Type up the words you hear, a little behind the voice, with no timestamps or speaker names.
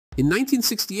In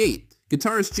 1968,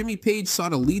 guitarist Jimmy Page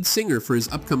sought a lead singer for his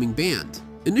upcoming band.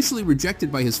 Initially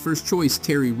rejected by his first choice,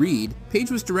 Terry Reid,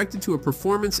 Page was directed to a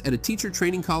performance at a teacher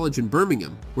training college in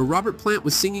Birmingham, where Robert Plant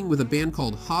was singing with a band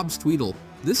called Hobbstweedle.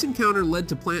 This encounter led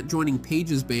to Plant joining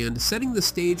Page's band, setting the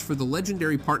stage for the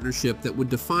legendary partnership that would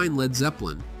define Led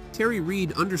Zeppelin. Terry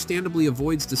Reid understandably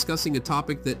avoids discussing a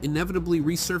topic that inevitably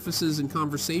resurfaces in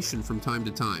conversation from time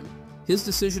to time. His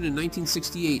decision in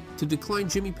 1968 to decline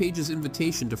Jimmy Page's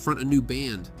invitation to front a new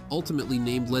band, ultimately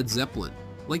named Led Zeppelin.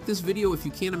 Like this video if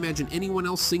you can't imagine anyone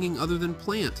else singing other than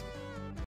Plant.